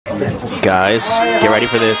Guys, get ready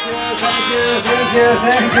for this. Thank you, thank you,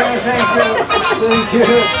 thank you, thank you, thank you,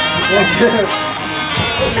 thank you.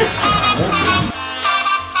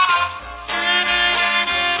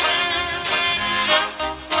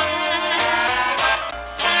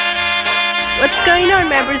 What's going on,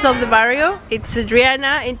 members of the Barrio? It's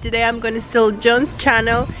Adriana, and today I'm gonna steal John's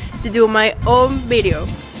channel to do my own video.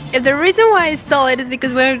 And the reason why I stole it is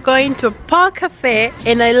because we're going to a pug cafe,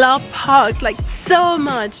 and I love pugs like so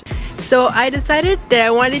much. So I decided that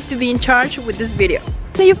I wanted to be in charge with this video.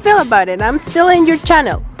 How do you feel about it? I'm still in your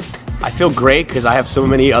channel. I feel great because I have so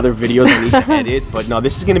many other videos I need to edit, but no,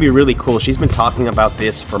 this is going to be really cool. She's been talking about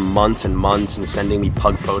this for months and months and sending me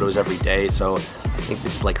pug photos every day, so I think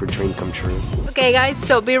this is like her dream come true. Okay guys,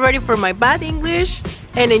 so be ready for my bad English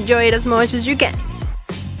and enjoy it as much as you can.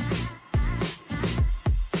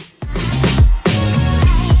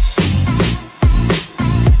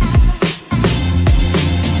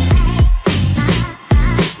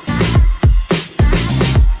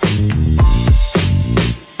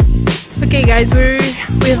 Okay guys,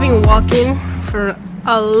 we've been walking for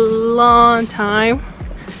a long time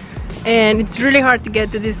and it's really hard to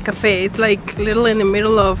get to this cafe. It's like little in the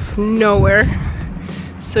middle of nowhere,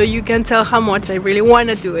 so you can tell how much I really want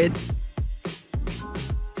to do it.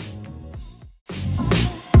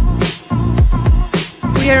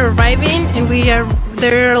 We are arriving and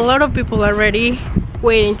there are a lot of people already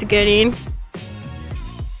waiting to get in.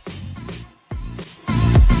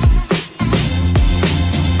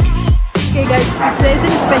 Okay guys, today is a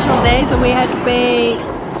special day, so we had to pay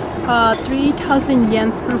 3,000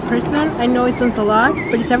 yens per person. I know it sounds a lot,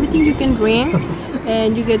 but it's everything you can bring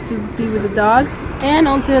and you get to be with the dogs, and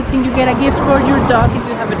also I think you get a gift for your dog if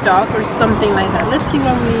you have a dog or something like that. Let's see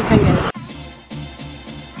what we can get.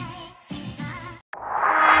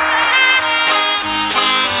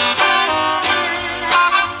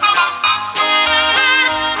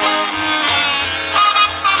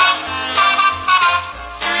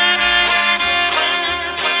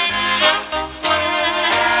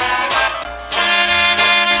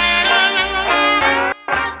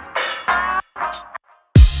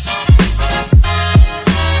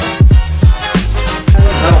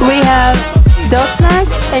 We have dog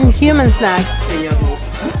snacks and human snacks.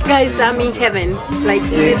 Guys, I'm in heaven. Like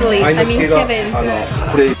literally, I'm in heaven.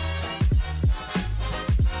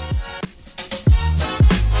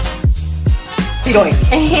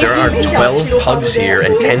 There are 12 pugs here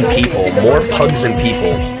and 10 people. More pugs than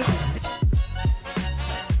people.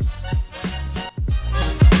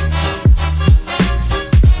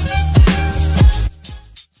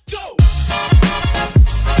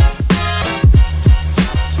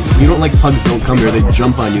 You don't like pugs, don't come here. They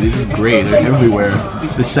jump on you. This is great. They're everywhere.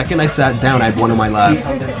 The second I sat down, I had one on my lap.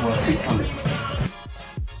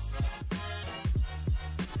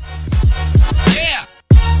 Yeah!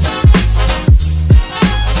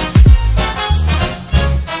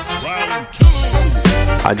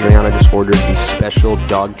 Adriana just ordered the special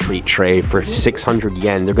dog treat tray for 600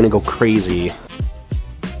 yen. They're gonna go crazy.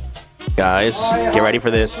 Guys, get ready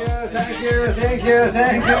for this. Thank you, thank you,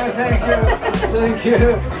 thank you, thank you, thank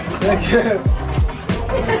you, thank you.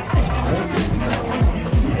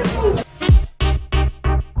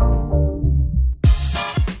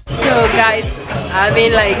 So guys, I've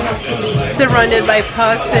been like surrounded by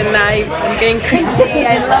pugs and I'm getting crazy.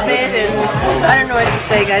 I love it, and I don't know what to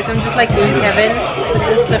say, guys. I'm just like in heaven with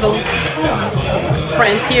this little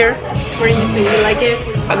friends here. What do you think? You like it?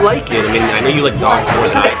 I like it. I mean, I know you like dogs more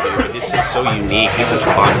than I do. This is so unique. This is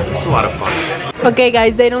fun. This is a lot of fun. Okay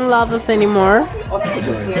guys, they don't love us anymore.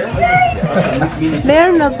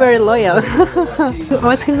 They're not very loyal.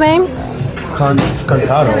 What's his name?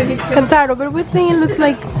 Cantaro. Cantaro, but we think it looks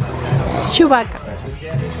like Chewbacca.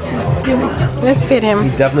 Let's feed him.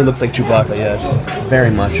 He definitely looks like Chewbacca, yes.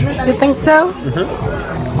 Very much. You think so?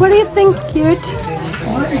 Mm-hmm. What do you think, cute?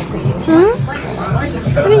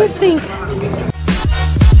 What do you think?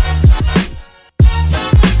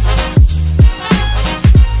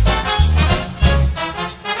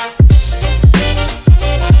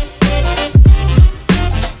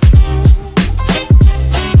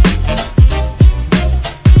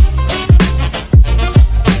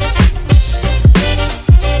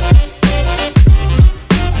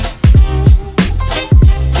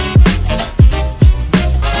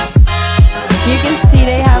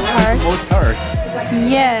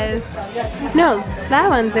 Yes. No, that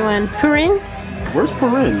one's the one. Purin? Where's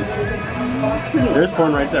Purin? There's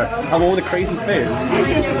Purin right there. I'm the one with the crazy face.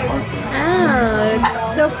 Oh,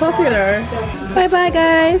 it's so popular. Bye bye,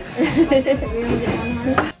 guys.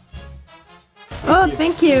 Oh,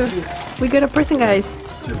 thank you. We got a person, guys.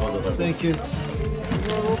 Thank you.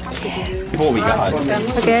 Look what we got.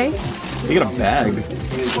 Okay. We got a bag.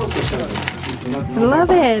 I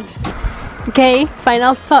love it. Okay,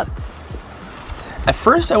 final thoughts. At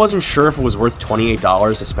first, I wasn't sure if it was worth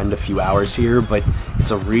 $28 to spend a few hours here, but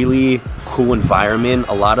it's a really cool environment.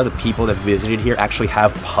 A lot of the people that visited here actually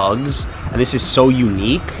have pugs, and this is so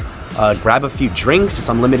unique. Grab a few drinks. It's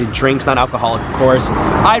unlimited drinks, not alcoholic, of course.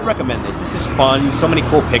 I'd recommend this. This is fun. So many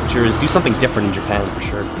cool pictures. Do something different in Japan for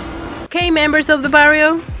sure. Okay, members of the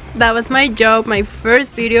Barrio, that was my job, my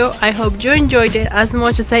first video. I hope you enjoyed it as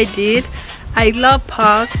much as I did. I love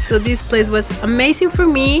pugs, so this place was amazing for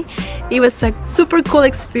me. It was a super cool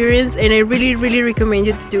experience and I really recommend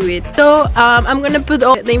you to do it. So I'm gonna put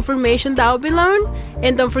all the information down below,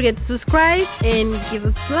 and don't forget to subscribe and give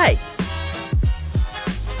us a like.